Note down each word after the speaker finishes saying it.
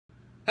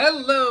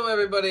Hello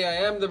everybody, I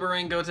am the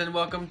Barangoat and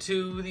welcome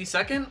to the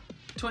second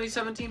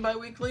 2017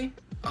 biweekly.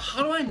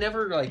 How do I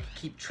never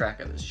keep track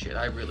of this shit?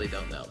 I really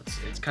don't know.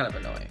 It's kind of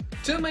annoying.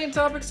 Two main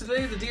topics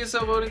today, the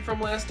DSL voting from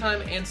last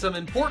time and some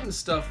important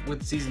stuff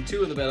with Season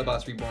 2 of the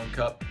BattleBots Reborn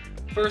Cup.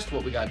 First,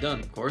 what we got done,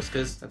 of course,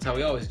 because that's how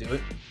we always do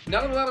it.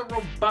 Not a lot of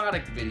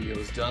robotic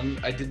videos done.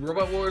 I did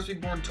Robot Wars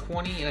Reborn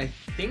 20, and I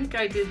think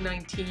I did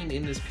 19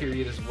 in this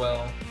period as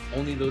well.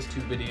 Only those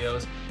two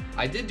videos.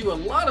 I did do a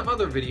lot of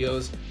other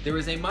videos. There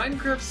is a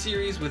Minecraft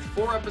series with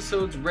 4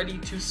 episodes ready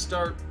to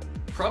start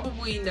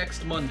probably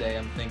next Monday,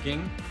 I'm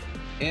thinking.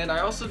 And I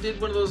also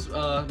did one of those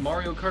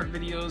Mario Kart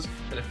videos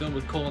that I filmed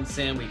with Cole and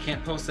Sam. We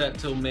can't post that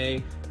till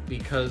May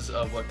because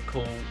of what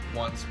Cole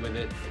wants with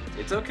it.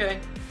 It's okay.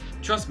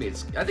 Trust me,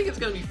 I think it's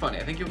going to be funny.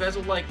 I think you guys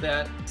will like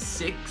that.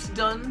 6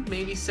 done,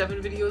 maybe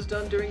 7 videos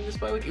done during this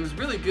bye week. It was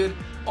really good.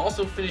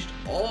 Also finished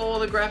all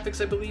the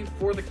graphics, I believe,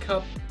 for the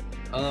Cup.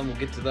 We'll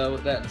get to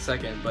that in a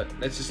second, but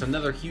that's just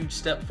another huge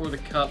step for the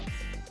Cup.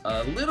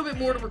 A little bit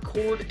more to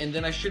record, and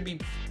then I should be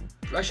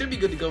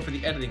good to go for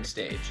the editing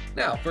stage.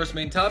 Now, first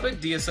main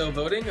topic, DSL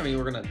voting. I mean,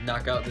 we're going to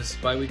knock out this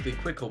bi-weekly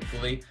quick,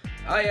 hopefully.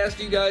 I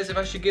asked you guys if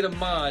I should get a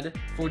mod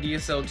for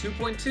DSL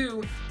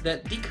 2.2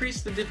 that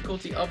decreased the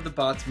difficulty of the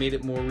bots, made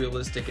it more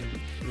realistic and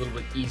a little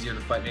bit easier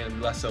to fight, made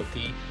them less OP.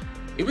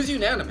 It was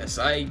unanimous.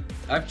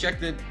 I've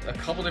checked it a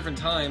couple different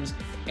times,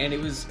 and it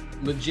was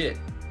legit.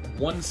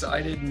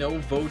 One-sided, no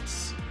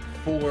votes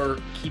for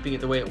keeping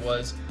it the way it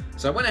was.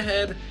 So I went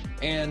ahead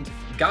and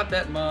got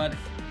that mod,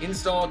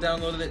 installed,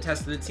 downloaded it,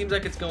 tested it. Seems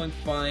like it's going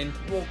fine.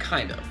 Well,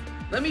 kind of.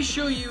 Let me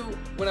show you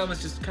when I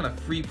was just kind of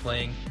free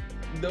playing,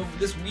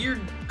 this weird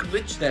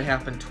glitch that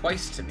happened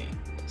twice to me.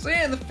 So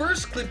yeah, in the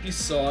first clip you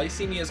saw, you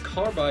see me as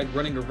Carbide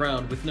running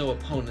around with no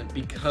opponent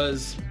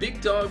because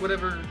Big Dog,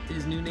 whatever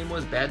his new name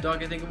was, Bad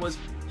Dog I think it was,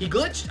 he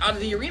glitched out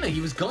of the arena.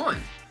 He was gone.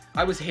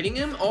 I was hitting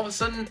him, all of a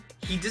sudden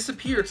he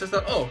disappeared, so I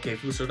thought, oh, okay,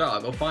 Fusarda,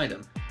 I'll go find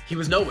him. He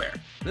was nowhere.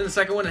 And then the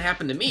second one, it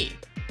happened to me.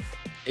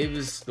 It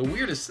was the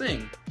weirdest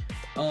thing.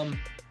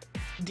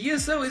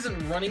 DSL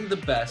isn't running the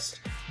best.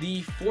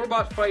 The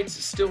 4-bot fights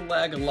still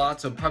lag a lot,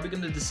 so I'm probably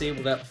going to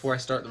disable that before I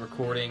start the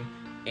recording.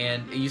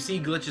 And you see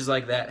glitches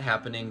like that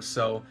happening,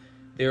 so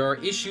there are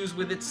issues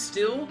with it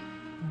still.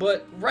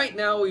 But right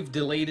now we've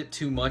delayed it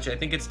too much. I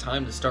think it's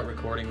time to start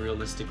recording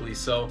realistically,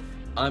 so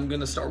I'm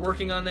going to start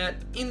working on that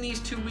in these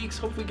 2 weeks.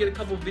 Hopefully get a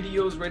couple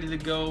videos ready to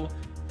go.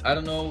 I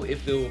don't know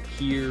if they'll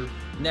appear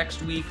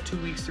next week, 2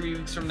 weeks, 3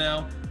 weeks from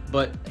now,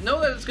 but know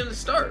that it's going to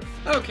start.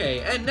 Okay,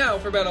 and now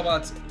for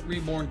BattleBots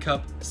Reborn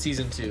Cup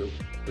Season 2.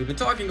 We've been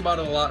talking about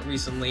it a lot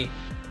recently.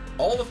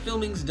 All the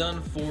filming's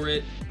done for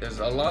it. There's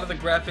a lot of the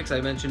graphics I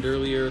mentioned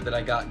earlier that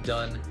I got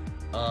done.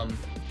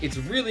 It's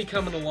really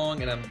coming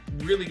along, and I'm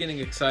really getting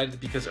excited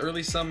because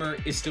early summer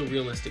is still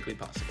realistically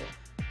possible.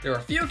 There are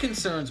a few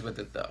concerns with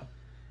it, though.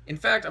 In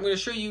fact, I'm going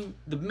to show you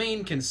the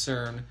main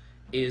concern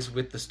is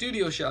with the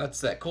studio shots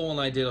that Cole and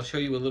I did. I'll show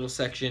you a little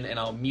section, and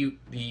I'll mute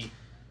the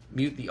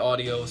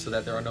audio so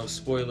that there are no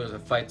spoilers or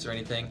fights or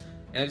anything.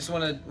 And I just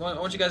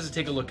want you guys to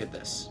take a look at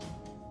this.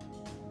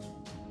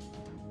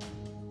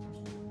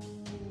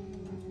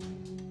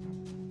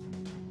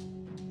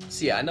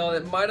 So yeah, I know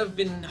it might have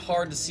been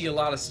hard to see a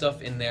lot of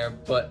stuff in there,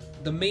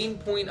 but the main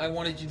point I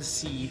wanted you to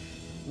see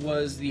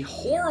was the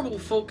horrible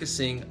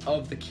focusing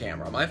of the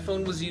camera. My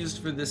phone was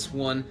used for this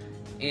one,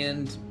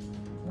 and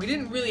we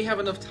didn't really have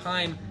enough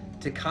time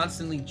to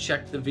constantly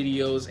check the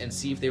videos and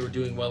see if they were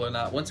doing well or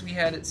not. Once we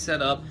had it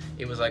set up,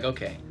 it was like,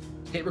 okay,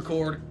 hit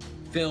record,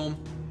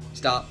 film,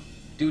 stop,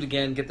 do it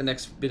again, get the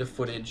next bit of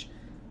footage.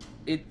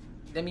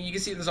 I mean, you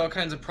can see there's all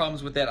kinds of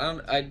problems with that.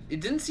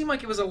 It didn't seem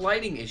like it was a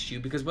lighting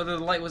issue because whether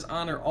the light was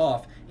on or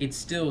off, it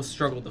still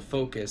struggled to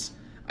focus.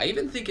 I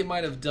even think it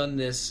might have done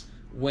this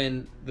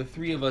when the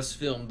 3 of us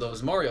filmed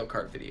those Mario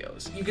Kart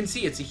videos. You can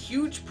see it's a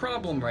huge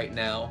problem right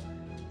now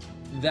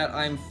that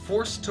I'm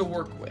forced to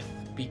work with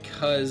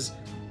because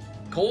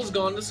Cole's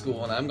gone to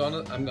school and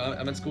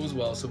I'm at school as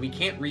well, so we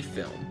can't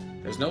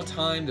refilm. There's no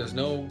time, there's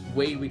no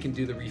way we can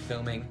do the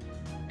refilming,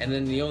 and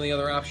then the only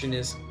other option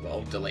is,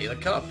 well, delay the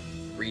Cup,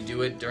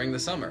 redo it during the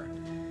summer.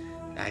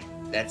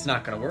 That's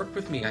not gonna work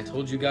with me. I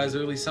told you guys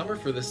early summer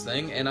for this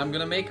thing, and I'm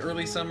gonna make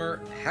early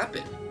summer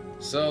happen.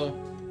 So,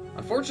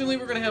 unfortunately,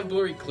 we're gonna have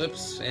blurry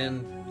clips,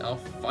 and I'll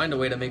find a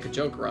way to make a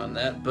joke around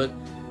that, but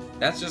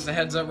that's just a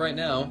heads up right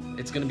now.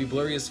 It's going to be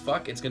blurry as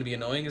fuck, it's going to be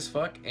annoying as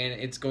fuck, and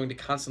it's going to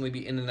constantly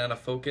be in and out of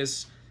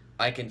focus.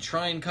 I can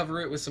try and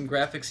cover it with some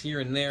graphics here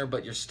and there,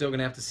 but you're still going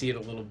to have to see it a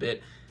little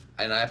bit.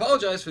 And I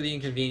apologize for the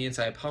inconvenience.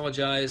 I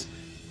apologize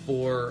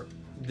for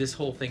this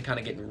whole thing kind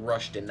of getting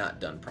rushed and not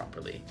done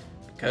properly.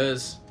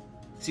 Because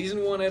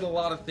Season 1 had a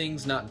lot of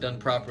things not done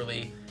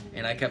properly,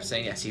 and I kept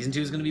saying, yeah, Season 2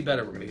 is going to be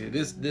better. We're going to do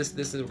this,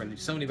 and we're going to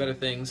do so many better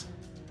things.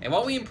 And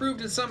while we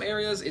improved in some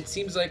areas, it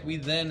seems like we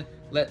then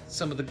let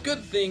some of the good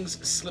things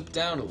slip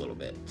down a little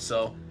bit.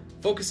 So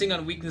focusing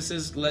on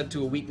weaknesses led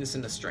to a weakness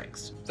in the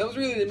strengths. So that was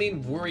really the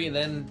main worry, and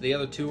then the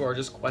other 2 are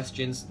just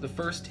questions. The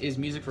first is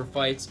music for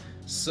fights.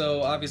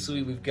 So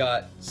obviously we've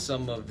got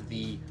some of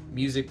the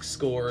music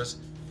scores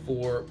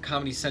for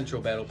Comedy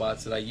Central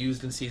BattleBots that I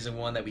used in Season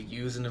 1, that we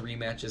use in the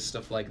rematches,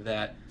 stuff like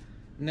that.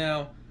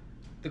 Now,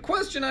 the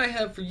question I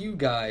have for you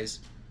guys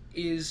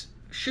is,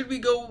 should we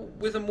go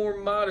with a more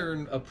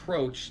modern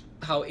approach,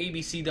 how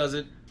ABC does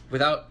it,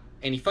 without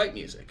any fight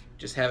music?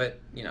 Just have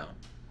it, you know,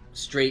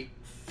 straight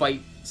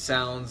fight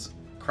sounds,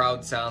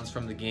 crowd sounds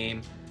from the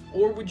game.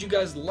 Or would you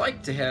guys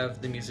like to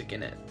have the music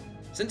in it?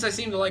 Since I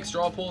seem to like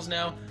straw polls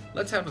now,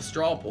 let's have a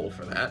straw poll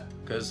for that,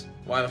 because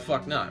why the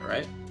fuck not,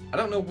 right? I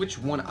don't know which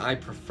one I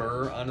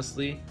prefer,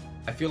 honestly.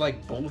 I feel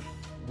like both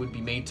would be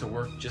made to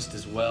work just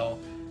as well.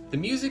 The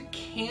music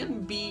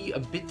can be a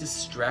bit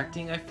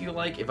distracting, I feel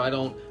like. If I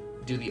don't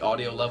do the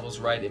audio levels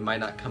right, it might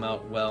not come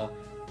out well.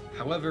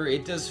 However,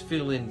 it does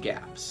fill in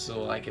gaps.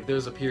 So like if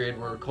there's a period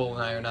where Cole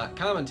and I are not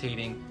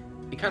commentating,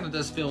 it kind of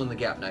does fill in the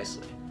gap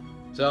nicely.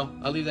 So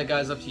I'll leave that,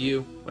 guys, up to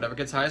you. Whatever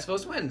gets highest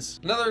votes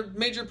wins. Another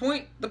major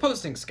point, the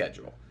posting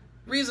schedule.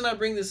 The reason I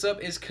bring this up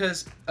is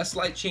because a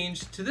slight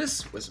change to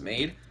this was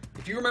made.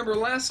 If you remember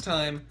last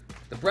time,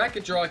 the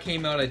bracket draw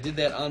came out, I did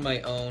that on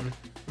my own.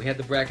 We had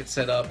the bracket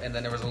set up, and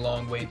then there was a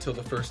long wait till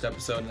the first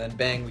episode, and then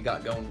bang, we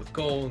got going with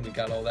Cole, and we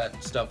got all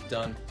that stuff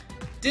done.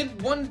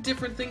 Did one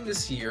different thing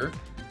this year.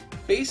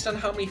 Based on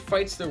how many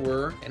fights there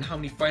were, and how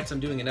many fights I'm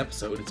doing an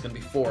episode, it's going to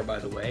be 4, by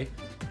the way,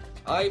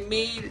 I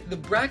made the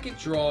bracket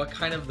draw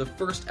kind of the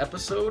first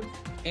episode,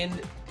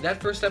 and that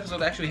first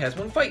episode actually has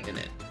 1 fight in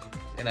it.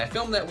 And I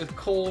filmed that with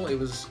Cole. It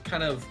was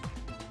kind of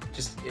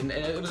just,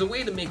 it was a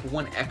way to make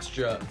 1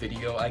 extra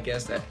video, I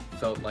guess, that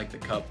felt like the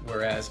cup,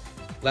 whereas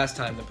last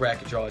time the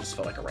bracket draw just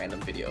felt like a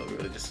random video. It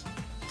really just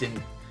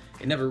didn't,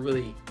 it never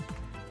really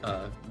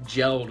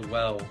gelled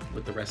well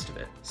with the rest of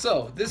it.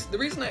 So the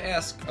reason I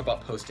ask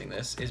about posting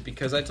this is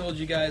because I told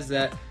you guys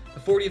that the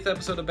 40th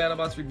episode of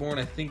BattleBots Reborn,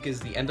 I think,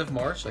 is the end of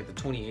March, like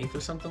the 28th or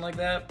something like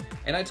that.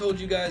 And I told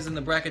you guys in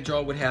the bracket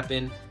draw would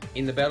happen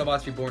in the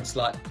BattleBots Reborn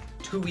slot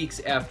 2 weeks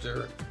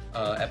after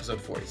episode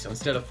 40. So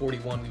instead of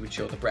 41, we would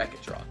show the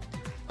bracket draw.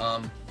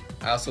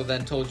 I also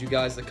then told you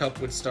guys the cup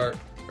would start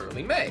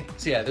early May.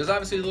 So yeah, there's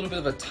obviously a little bit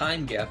of a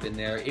time gap in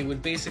there. It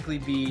would basically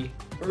be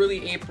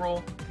early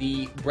April,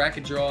 the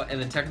bracket draw,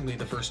 and then technically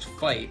the first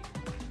fight.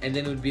 And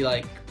then it would be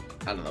like,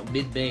 I don't know,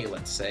 mid-May,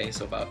 let's say,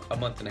 so about a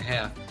month and a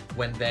half,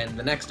 when then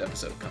the next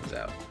episode comes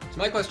out. So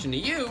my question to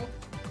you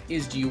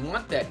is, do you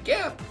want that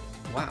gap?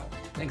 Wow,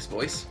 thanks,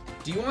 voice.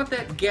 Do you want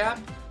that gap,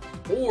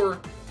 or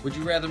would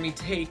you rather me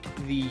take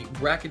the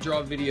bracket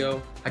draw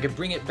video, I could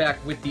bring it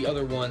back with the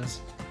other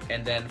ones,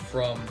 and then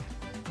from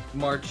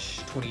March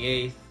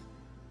 28th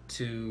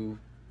to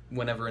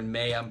whenever in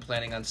May I'm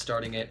planning on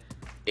starting it,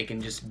 it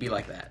can just be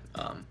like that.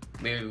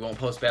 Maybe we won't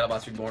post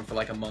BattleBots Reborn for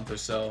like a month or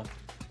so,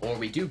 or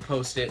we do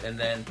post it and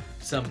then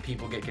some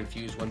people get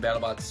confused when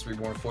BattleBots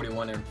Reborn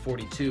 41 and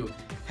 42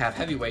 have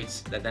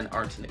heavyweights that then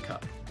aren't in the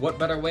cup. What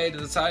better way to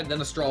decide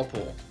than a straw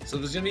poll? So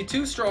there's going to be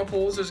 2 straw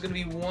polls. There's going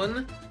to be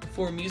one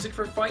for music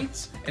for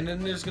fights, and then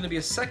there's going to be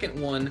a second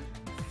one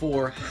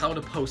for how to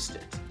post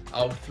it.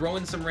 I'll throw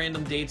in some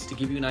random dates to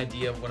give you an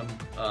idea of what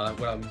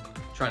I'm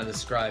trying to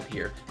describe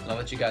here, and I'll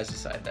let you guys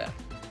decide that.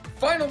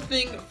 Final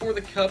thing for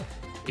the cup,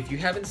 if you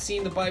haven't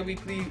seen the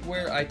bi-weekly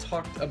where I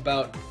talked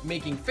about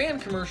making fan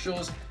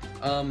commercials,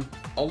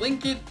 I'll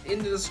link it in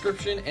the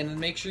description, and then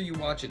make sure you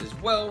watch it as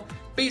well.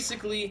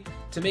 Basically,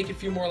 to make it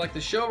feel more like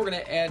the show, we're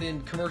going to add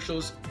in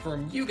commercials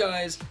from you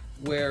guys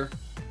where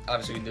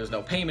obviously there's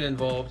no payment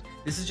involved.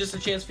 This is just a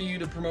chance for you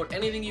to promote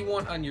anything you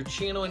want on your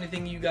channel,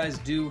 anything you guys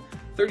do,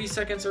 30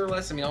 seconds or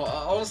less. I mean,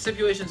 all the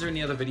stipulations are in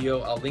the other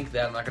video. I'll link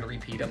that. I'm not going to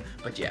repeat them.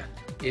 But yeah,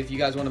 if you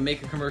guys want to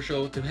make a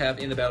commercial to have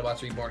in the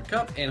BattleBots Reborn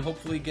Cup and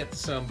hopefully get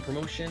some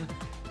promotion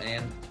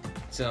and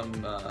some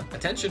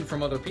attention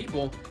from other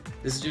people,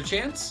 this is your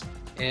chance,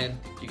 and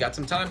you got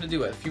some time to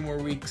do it. A few more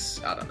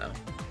weeks, I don't know.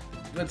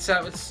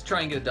 Let's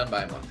try and get it done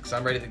by a month, because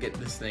I'm ready to get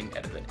this thing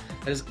edited.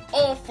 That is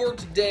all for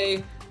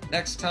today.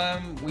 Next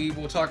time, we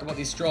will talk about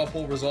these straw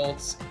poll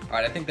results.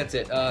 Alright, I think that's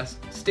it.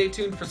 Stay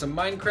tuned for some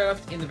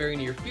Minecraft in the very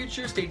near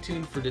future. Stay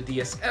tuned for the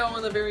DSL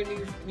in the very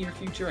near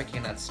future. I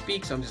cannot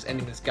speak, so I'm just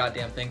ending this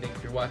goddamn thing. Thank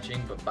you for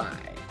watching.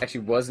 Bye-bye.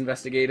 Actually was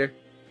Investigator,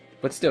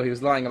 but still, he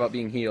was lying about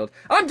being healed.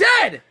 I'm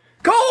dead!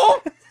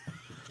 Cole!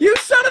 You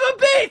son of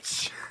a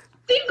bitch!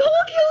 Did Cole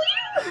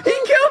kill you? He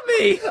killed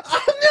me! I'm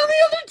on the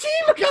other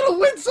team! I gotta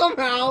win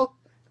somehow!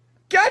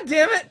 God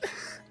damn it!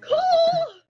 Cole!